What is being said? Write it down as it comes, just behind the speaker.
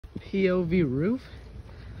POV roof,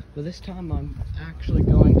 but this time I'm actually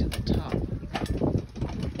going to the top.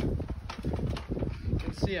 You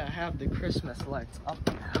can see I have the Christmas lights up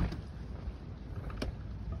now.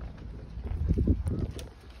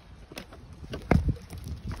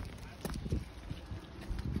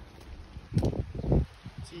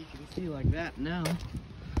 So you can see like that now.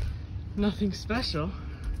 Nothing special,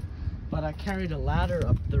 but I carried a ladder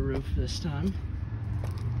up the roof this time.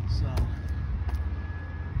 So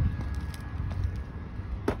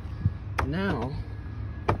now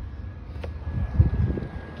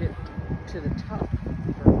get to the top.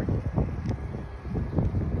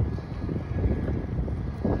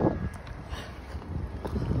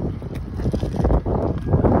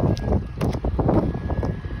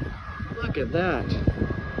 Look at that.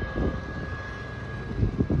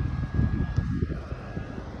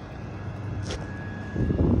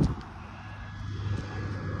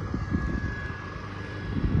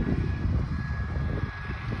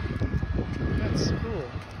 That's cool.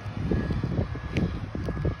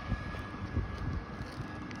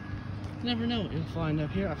 Never know what you'll find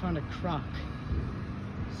up here. I found a croc.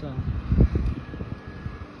 So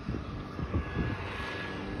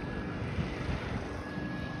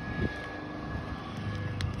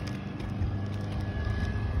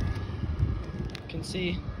you can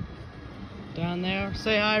see down there.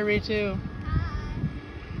 Say hi, Ritu.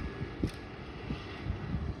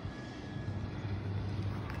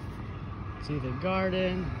 See the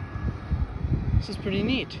garden. This is pretty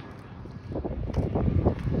neat.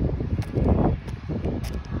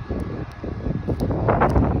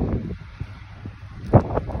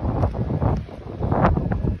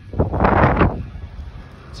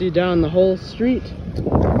 See down the whole street. See the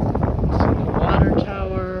water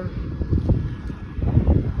tower.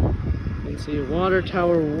 You can see a water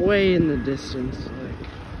tower way in the distance.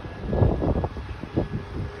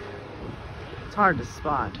 It's hard to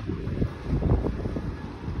spot.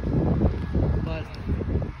 But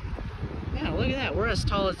yeah, look at that. We're as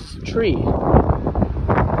tall as this tree. You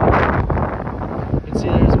can see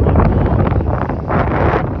there's my mom.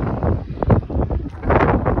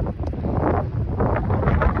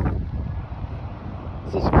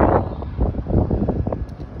 This is cool.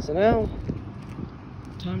 So now,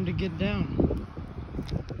 time to get down.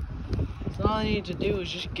 So all I need to do is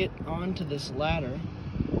just get onto this ladder.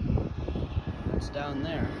 It's down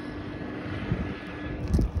there.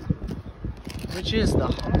 Which is the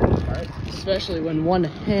hard part, especially when one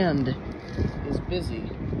hand is busy.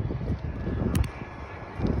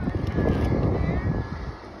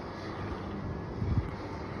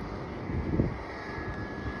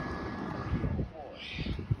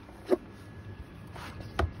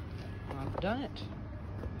 I've done it.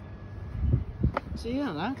 So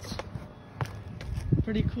yeah, that's a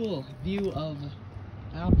pretty cool view of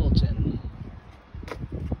Appleton.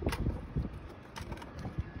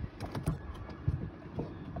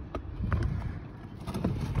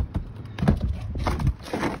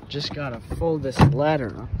 Just gotta fold this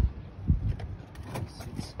ladder up.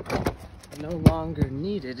 It's no longer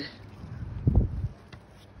needed.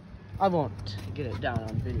 I won't get it down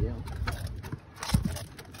on video.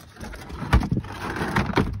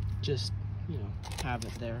 Just, you know, have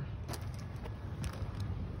it there.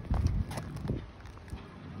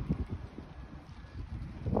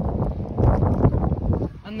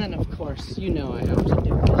 And then of course, you know I have to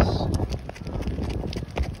do this.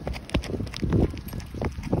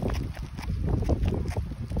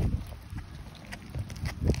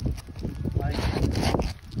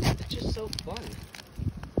 It's just so fun.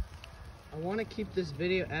 I want to keep this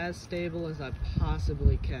video as stable as I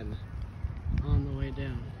possibly can on the way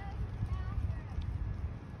down.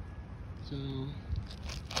 So,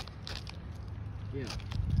 yeah.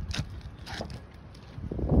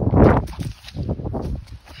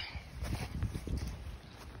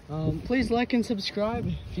 Please like and subscribe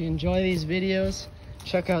if you enjoy these videos.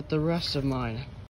 Check out the rest of mine.